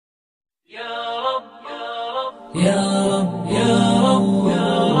आजकल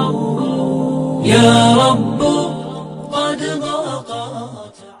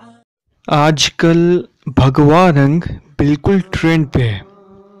भगवा रंग बिल्कुल ट्रेंड पे है।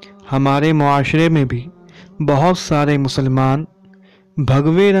 हमारे मुआशरे में भी बहुत सारे मुसलमान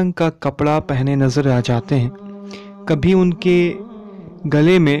भगवे रंग का कपड़ा पहने नज़र आ जाते हैं। कभी उनके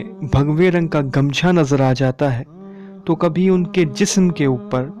गले में भगवे रंग का गमछा नज़र आ जाता है, तो कभी उनके जिस्म के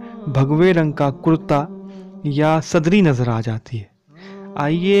ऊपर भगवे रंग का कुर्ता या सदरी नज़र आ जाती है।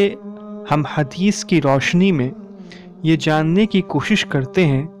 आइए हम हदीस की रोशनी में ये जानने की कोशिश करते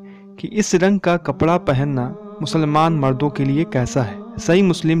हैं कि इस रंग का कपड़ा पहनना मुसलमान मर्दों के लिए कैसा है। सही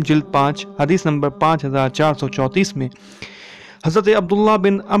मुस्लिम जिल्द 5 हदीस नंबर 5434 में हज़रत अब्दुल्ला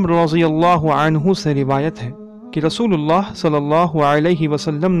बिन अम्र रज़ियल्लाहु अन्हु से रिवायत है कि रसूलुल्लाह सल्लल्लाहु अलैहि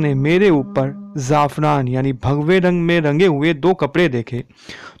वसल्लम ने मेरे ऊपर ज़ाफ़रान यानी भगवे रंग में रंगे हुए 2 कपड़े देखे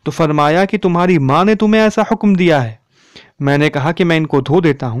तो फरमाया कि तुम्हारी माँ ने तुम्हें ऐसा हुक्म दिया है। मैंने कहा कि मैं इनको धो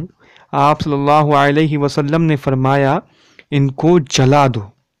देता हूँ। आप सल्लल्लाहु अलैहि वसल्लम ने फरमाया, इनको जला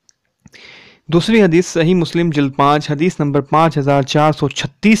दो। दूसरी हदीस सही मुस्लिम जिल्द 5 हदीस नंबर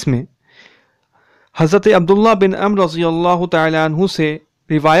 5436 में हज़रत अब्दुल्ला बिन अम्र रज़ियल्लाहु तआला अन्हु से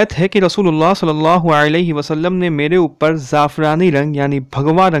रिवायत है कि रसूलुल्लाह सल्लल्लाहु अलैहि वसल्लम ने मेरे ऊपर ज़ाफ़रानी रंग यानी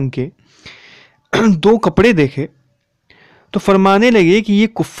भगवा रंग के 2 कपड़े देखे तो फरमाने लगे कि ये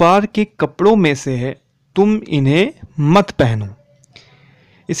कुफ़ार के कपड़ों में से है, तुम इन्हें मत पहनो।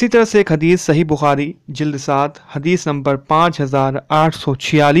 इसी तरह से एक हदीस सही बुखारी जिल्द 7 हदीस नंबर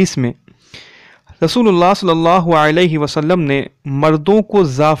 5846 में रसूलुल्लाह सल्लल्लाहु अलैहि वसल्लम ने मर्दों को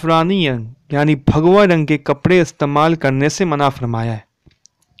ज़ाफ़रानी रंग यानी भगवा रंग के कपड़े इस्तेमाल करने से मना फरमाया है।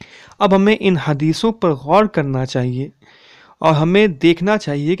 अब हमें इन हदीसों पर गौर करना चाहिए और हमें देखना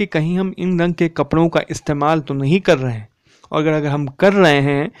चाहिए कि कहीं हम इन रंग के कपड़ों का इस्तेमाल तो नहीं कर रहे हैं, और अगर हम कर रहे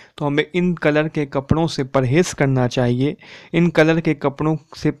हैं तो हमें इन कलर के कपड़ों से परहेज़ करना चाहिए, इन कलर के कपड़ों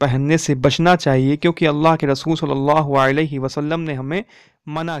से पहनने से बचना चाहिए, क्योंकि अल्लाह के रसूल सल्लल्लाहु अलैहि वसल्लम ने हमें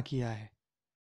मना किया है।